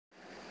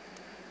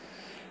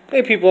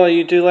Hey people on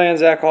YouTube land,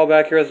 Zach Hall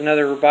back here with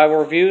another Bible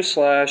review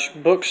slash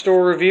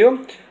bookstore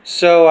review.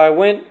 So I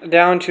went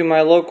down to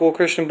my local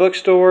Christian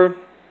bookstore,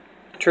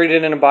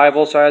 traded in a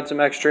Bible, so I had some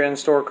extra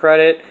in-store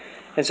credit.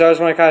 And so I just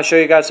want to kind of show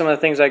you guys some of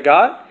the things I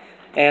got.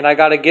 And I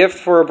got a gift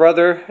for a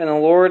brother in the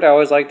Lord.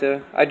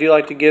 I do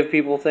like to give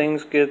people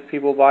things, give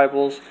people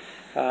Bibles.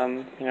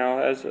 You know,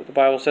 as the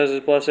Bible says,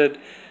 it's blessed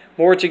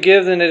more to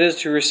give than it is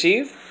to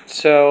receive.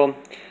 So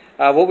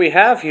what we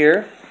have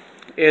here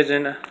is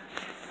an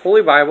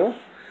Holy Bible,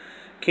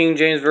 King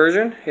James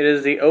Version. It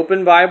is the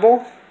Open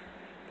Bible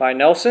by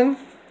Nelson.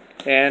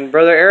 And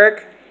Brother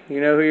Eric, you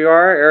know who you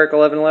are, Eric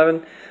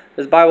 1111.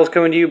 This Bible's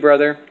coming to you,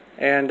 brother.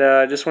 And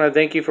just want to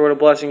thank you for what a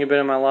blessing you've been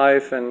in my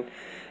life and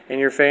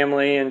your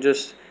family, and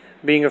just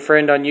being a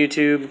friend on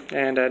YouTube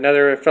and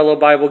another fellow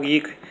Bible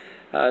geek.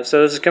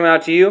 So this is coming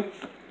out to you.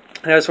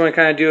 And I just want to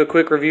kind of do a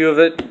quick review of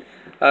it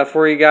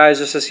for you guys,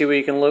 just to see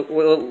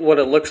what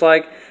it looks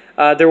like.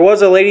 There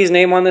was a lady's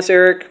name on this,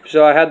 Eric,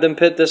 so I had them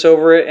put this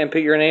over it and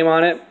put your name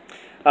on it.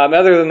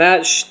 Other than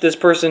that, this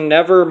person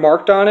never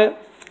marked on it,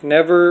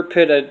 never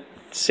put a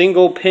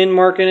single pin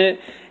mark in it,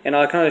 and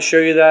I'll kind of show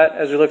you that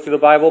as we look through the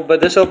Bible.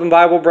 But this Open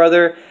Bible,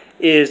 brother,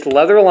 is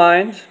leather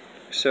lined,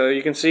 so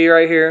you can see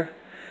right here,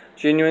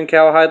 genuine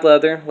cowhide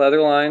leather,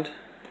 leather lined.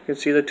 You can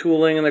see the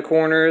tooling in the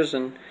corners,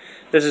 and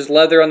this is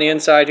leather on the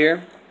inside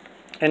here,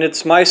 and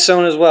it's mice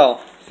sewn as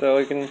well. So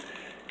we can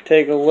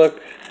take a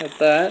look at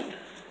that.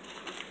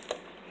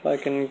 If I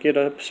can get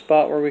a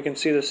spot where we can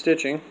see the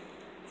stitching.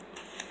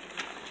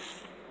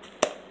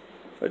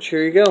 But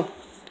here you go. You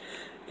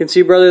can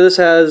see, brother, this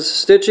has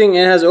stitching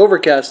and has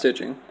overcast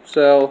stitching.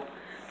 So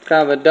it's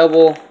kind of a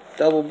double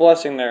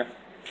blessing there.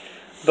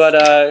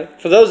 But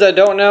for those that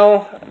don't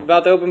know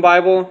about the Open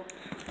Bible,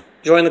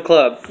 join the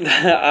club.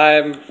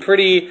 I'm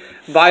pretty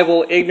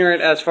Bible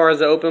ignorant as far as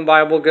the Open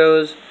Bible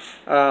goes.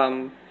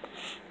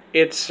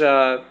 It's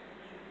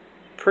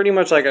pretty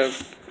much like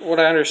what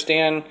I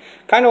understand,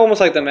 kind of almost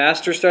like the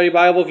Master Study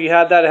Bible. If you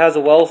had that, it has a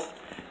wealth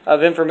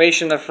of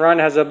information in the front.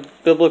 It has a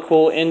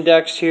biblical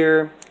index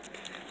here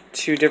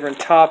to different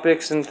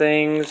topics and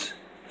things,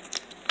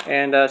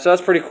 and so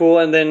that's pretty cool.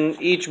 And then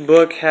each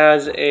book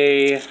has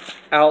a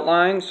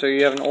outline, so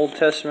you have an Old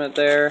Testament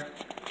there,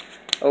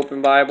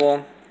 Open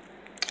Bible,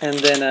 and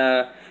then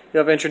you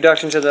have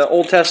introduction to the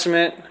Old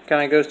Testament,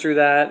 kind of goes through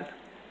that,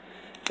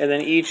 and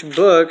then each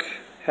book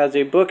has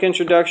a book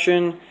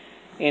introduction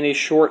and a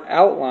short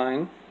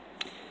outline.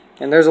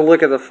 And there's a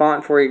look at the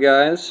font for you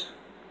guys.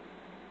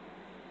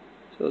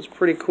 So it's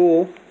pretty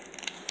cool.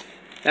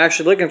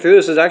 Actually, looking through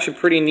this is actually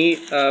pretty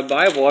neat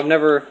Bible. I've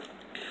never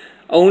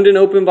owned an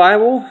Open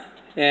Bible,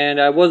 and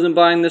I wasn't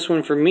buying this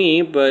one for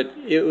me, but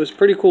it was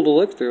pretty cool to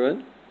look through it.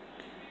 You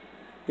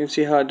can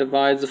see how it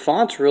divides. The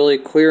font's really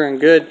clear and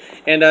good.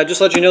 And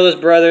just let you know this,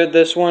 brother,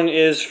 this one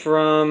is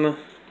from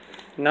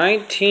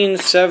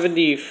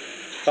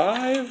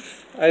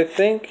 1975, I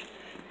think,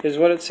 is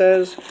what it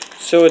says.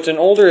 So it's an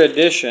older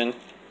edition,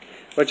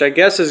 which I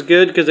guess is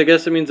good, because I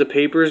guess it means the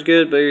paper is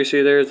good. But you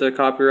see there's the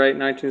copyright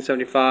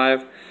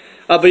 1975.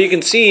 But you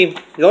can see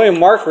the only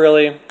mark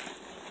really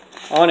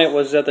on it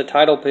was at the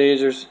title page.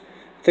 There's,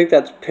 I think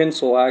that's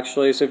pencil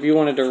actually, so if you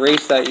wanted to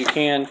erase that you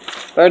can.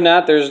 But other than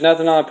that, there's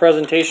nothing on a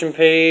presentation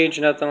page,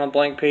 nothing on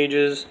blank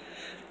pages.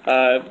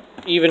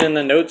 Even in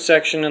the notes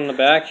section in the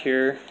back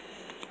here,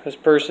 this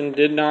person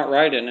did not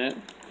write in it,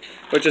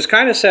 which is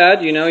kind of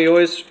sad. You know, you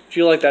always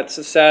feel like that's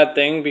a sad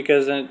thing,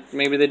 because then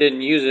maybe they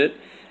didn't use it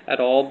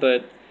at all,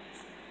 but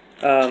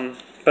then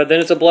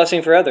it's a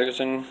blessing for others.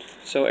 And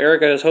so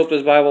Eric, I just hope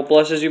this Bible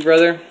blesses you,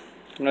 brother.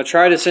 I'm going to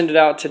try to send it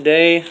out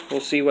today. We'll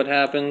see what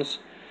happens.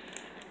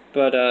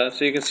 But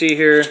so you can see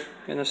here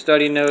in the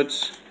study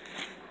notes,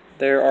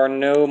 there are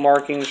no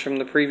markings from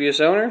the previous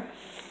owner.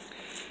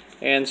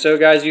 And so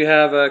guys, you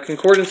have a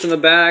concordance in the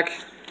back,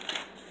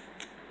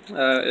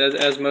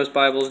 as most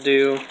Bibles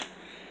do.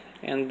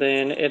 And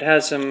then it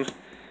has some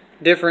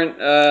different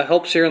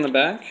helps here in the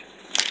back.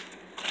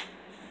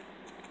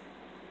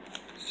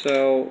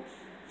 So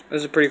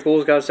this is pretty cool.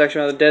 It's got a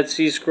section about the Dead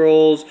Sea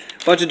Scrolls,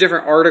 a bunch of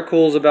different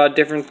articles about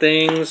different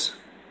things.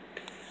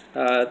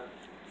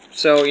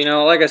 So, you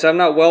know, like I said, I'm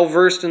not well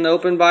versed in the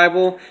Open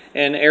Bible,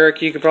 and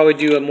Eric, you could probably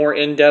do a more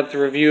in-depth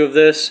review of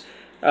this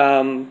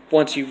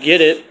once you get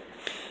it.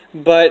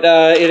 But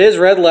it is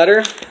red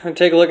letter.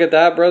 Take a look at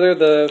that, brother.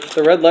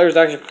 The red letter is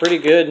actually pretty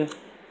good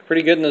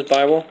in this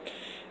Bible.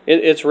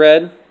 It's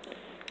red.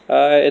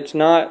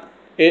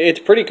 It's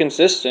pretty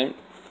consistent,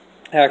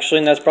 actually,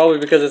 and that's probably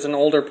because it's an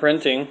older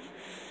printing.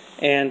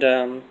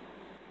 And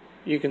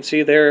you can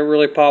see there it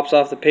really pops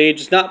off the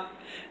page. It's not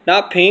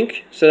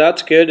pink, so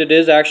that's good. It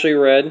is actually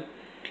red,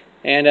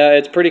 and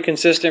it's pretty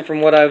consistent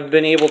from what I've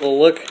been able to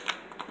look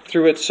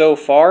through it so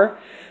far.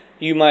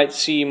 You might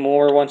see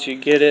more once you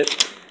get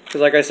it,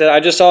 because like I said,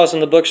 I just saw this in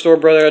the bookstore,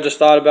 brother. I just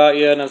thought about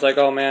you, and I was like,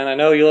 oh man, I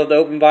know you love the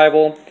Open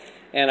Bible,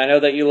 and I know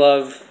that you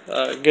love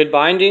good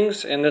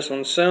bindings, and this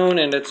one's sewn,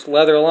 and it's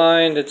leather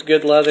lined. It's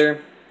good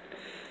leather.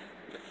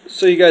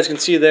 So you guys can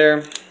see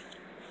there.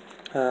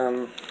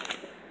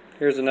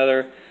 Here's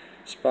another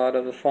spot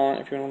of the font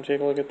if you want to take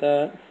a look at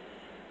that.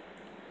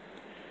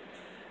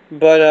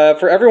 But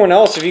for everyone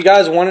else, if you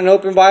guys want an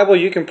open Bible,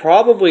 you can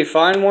probably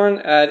find one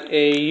at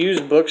a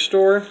used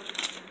bookstore,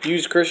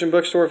 used Christian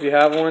bookstore if you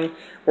have one.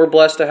 We're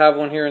blessed to have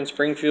one here in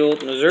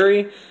Springfield,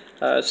 Missouri,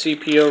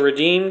 CPO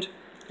Redeemed,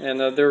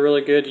 and they're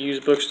really good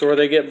used bookstore.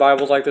 They get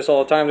Bibles like this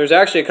all the time. There's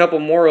actually a couple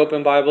more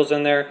open Bibles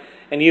in there,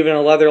 and even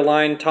a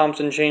leather-lined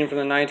Thompson chain from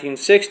the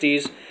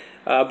 1960s,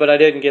 but I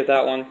didn't get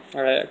that one,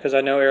 all right, because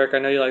I know, Eric, I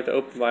know you like the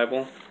open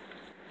Bible.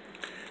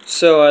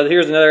 So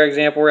here's another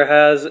example where it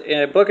has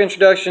a book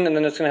introduction, and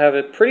then it's going to have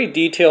a pretty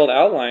detailed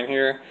outline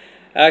here,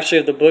 actually,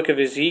 of the book of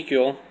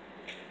Ezekiel.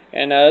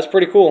 And that's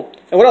pretty cool.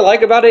 And what I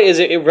like about it is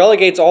it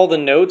relegates all the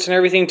notes and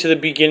everything to the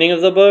beginning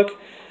of the book.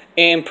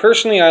 And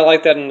personally, I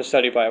like that in the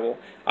study Bible.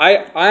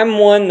 I'm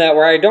one that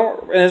where I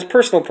don't, and it's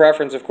personal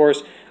preference, of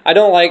course, I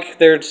don't like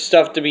their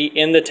stuff to be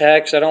in the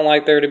text. I don't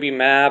like there to be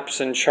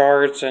maps and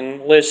charts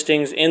and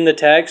listings in the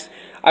text.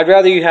 I'd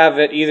rather you have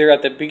it either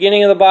at the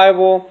beginning of the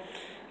Bible,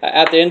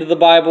 at the end of the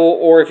Bible,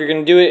 or if you're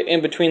going to do it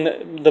in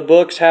between the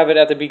books, have it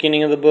at the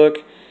beginning of the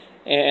book,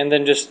 and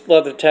then just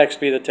let the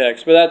text be the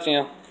text. But that's,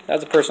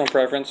 that's a personal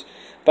preference.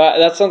 But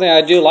that's something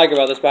I do like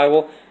about this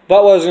Bible.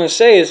 But what I was going to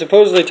say is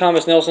supposedly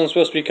Thomas Nelson is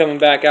supposed to be coming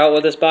back out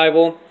with this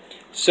Bible.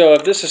 So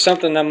if this is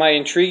something that might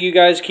intrigue you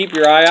guys, keep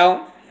your eye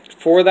out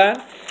for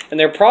that. And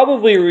they're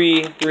probably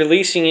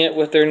releasing it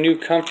with their new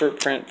comfort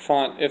print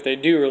font if they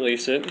do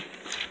release it.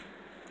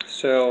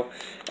 So,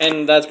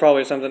 and that's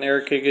probably something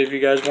Eric could give you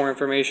guys more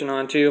information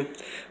on too.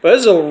 But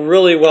this is a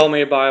really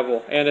well-made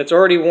Bible, and it's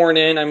already worn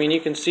in. I mean,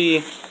 you can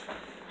see,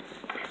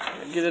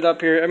 get it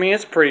up here. I mean,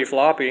 it's pretty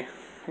floppy.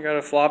 You got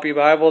a floppy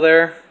Bible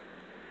there.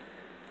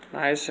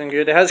 Nice and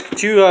good. It has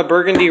two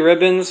burgundy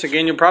ribbons.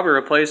 Again, you'll probably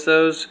replace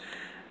those.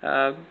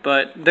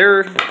 But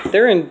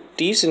they're in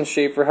decent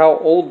shape for how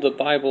old the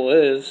Bible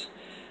is.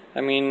 I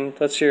mean,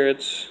 let's hear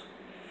it's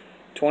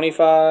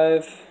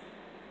 25...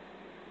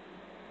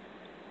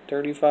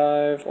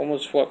 35,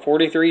 almost, what,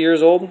 43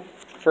 years old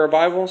for a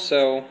Bible.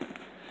 So,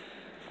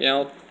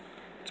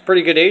 it's a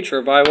pretty good age for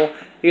a Bible.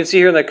 You can see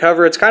here in the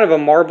cover, it's kind of a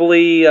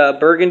marbly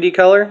burgundy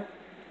color.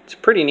 It's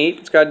pretty neat.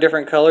 It's got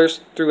different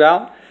colors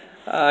throughout.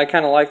 I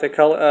kind of like the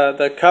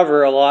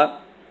cover a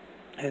lot.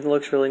 It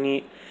looks really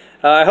neat.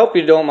 I hope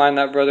you don't mind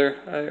that, brother.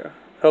 I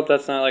hope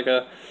that's not like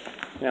a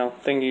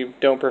thing you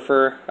don't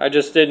prefer. I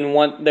just didn't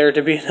want there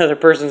to be another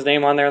person's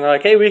name on there, and they're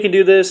like, hey, we can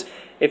do this.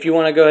 If you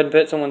want to go ahead and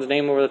put someone's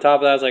name over the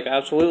top of that, I was like,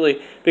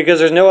 absolutely, because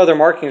there's no other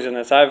markings in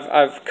this.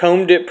 I've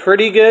combed it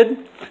pretty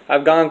good.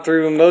 I've gone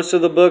through most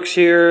of the books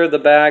here, the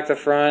back, the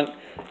front,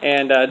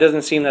 and it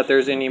doesn't seem that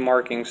there's any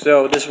markings.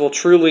 So this will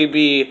truly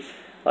be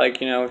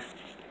like,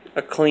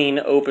 a clean,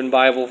 open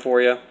Bible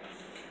for you.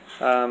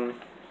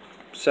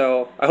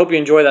 So I hope you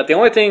enjoy that. The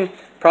only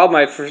problem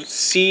I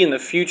foresee in the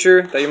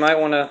future that you might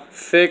want to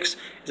fix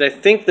is I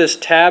think this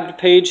tabbed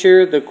page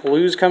here, the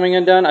glue's coming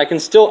undone. I can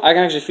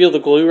actually feel the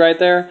glue right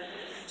there.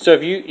 So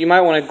if you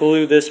might want to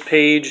glue this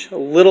page a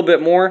little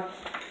bit more.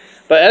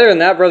 But other than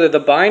that, brother, the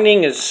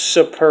binding is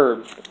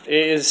superb.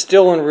 It is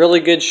still in really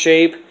good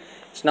shape.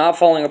 It's not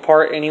falling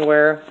apart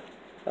anywhere.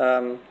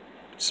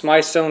 It's my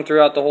stone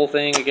throughout the whole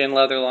thing. Again,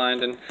 leather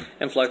lined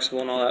and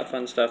flexible and all that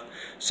fun stuff.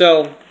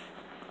 So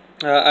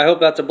I hope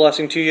that's a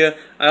blessing to you.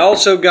 I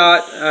also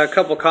got a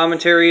couple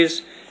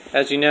commentaries.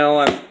 As you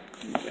know,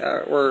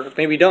 or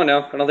maybe you don't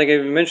know, I don't think I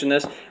even mentioned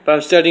this, but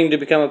I'm studying to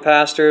become a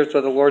pastor. It's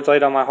what the Lord's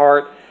laid on my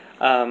heart.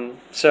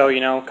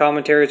 So,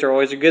 commentaries are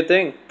always a good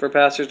thing for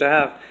pastors to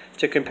have,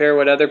 to compare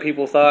what other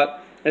people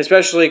thought,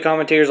 especially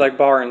commentators like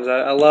Barnes.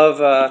 I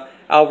love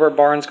Albert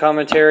Barnes'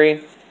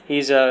 commentary.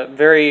 He's a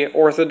very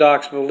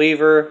orthodox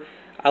believer.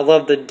 I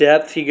love the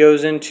depth he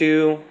goes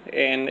into,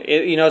 and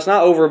it's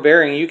not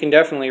overbearing. You can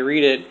definitely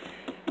read it,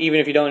 even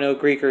if you don't know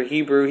Greek or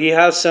Hebrew. He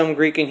has some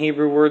Greek and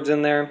Hebrew words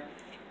in there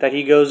that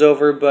he goes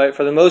over, but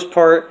for the most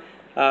part,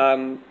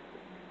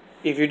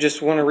 if you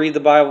just want to read the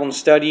Bible and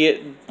study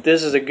it,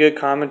 this is a good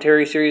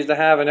commentary series to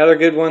have. Another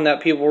good one that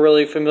people are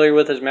really familiar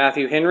with is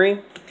Matthew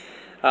Henry.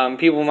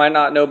 People might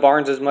not know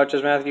Barnes as much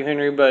as Matthew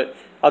Henry, but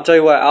I'll tell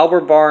you what,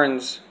 Albert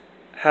Barnes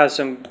has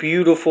some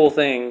beautiful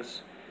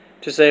things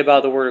to say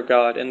about the Word of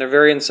God. And they're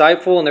very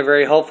insightful and they're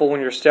very helpful when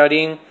you're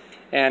studying.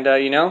 And,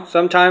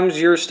 sometimes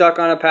you're stuck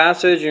on a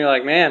passage and you're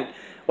like, man,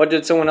 what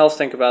did someone else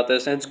think about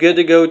this? And it's good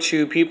to go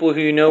to people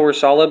who were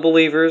solid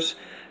believers,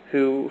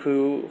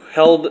 who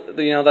held,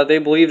 that they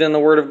believed in the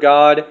Word of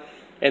God,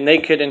 and they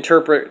could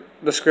interpret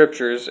the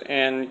Scriptures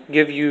and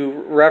give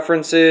you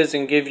references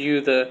and give you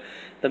the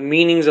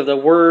meanings of the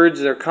words,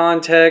 their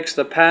context,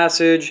 the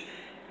passage.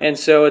 And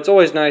so it's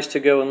always nice to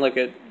go and look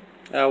at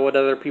what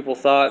other people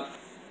thought,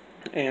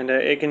 and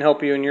it can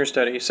help you in your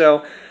study.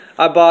 So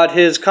I bought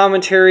his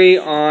commentary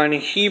on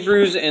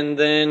Hebrews, and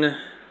then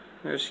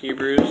there's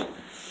Hebrews,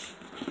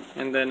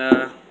 and then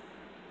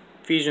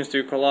Ephesians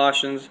through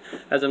Colossians,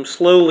 as I'm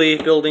slowly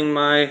building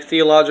my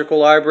theological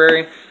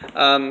library.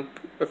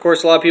 Of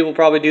course, a lot of people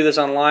probably do this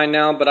online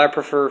now, but I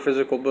prefer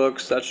physical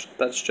books.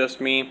 That's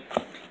just me,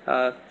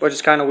 which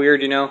is kind of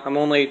weird, I'm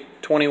only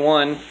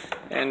 21,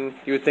 and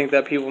you would think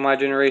that people my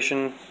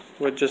generation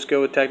would just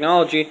go with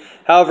technology.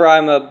 However,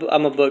 I'm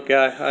a book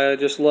guy. I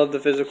just love the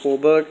physical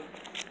book,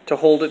 to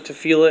hold it, to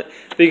feel it.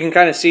 But you can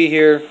kind of see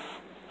here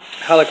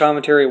how the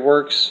commentary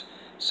works.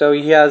 So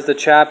he has the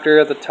chapter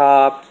at the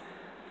top,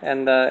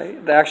 and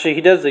actually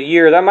he does the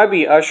year. That might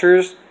be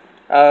Usher's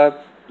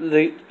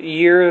the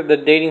year, the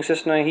dating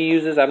system that he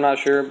uses. I'm not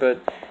sure, but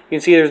you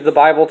can see there's the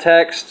Bible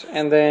text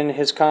and then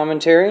his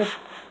commentary.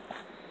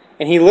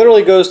 And he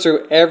literally goes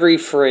through every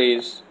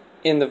phrase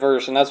in the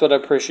verse, and that's what I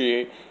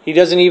appreciate. He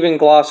doesn't even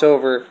gloss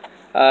over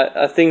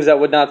things that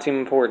would not seem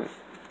important.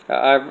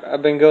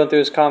 I've been going through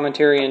his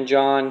commentary in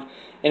John,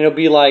 and it'll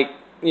be like,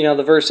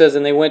 the verse says,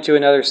 and they went to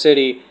another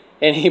city,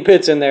 and he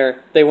puts in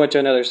there, they went to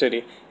another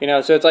city.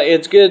 So it's like,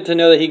 it's good to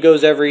know that he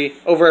goes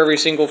over every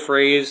single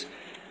phrase,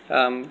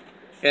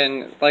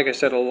 and like I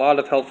said, a lot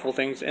of helpful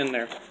things in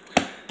there.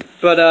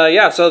 But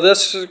yeah, so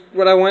this is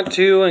what I went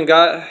to and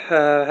got,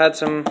 had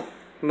some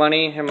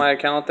money in my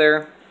account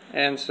there,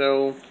 and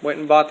so went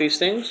and bought these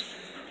things.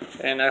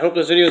 And I hope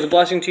this video is a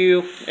blessing to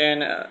you.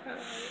 And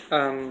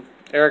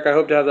Eric, I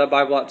hope to have that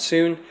Bible out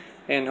soon,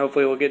 and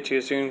hopefully we'll get to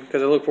you soon,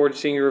 because I look forward to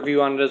seeing your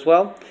review on it as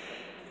well.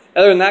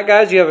 Other than that,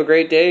 guys, you have a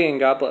great day, and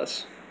God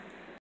bless.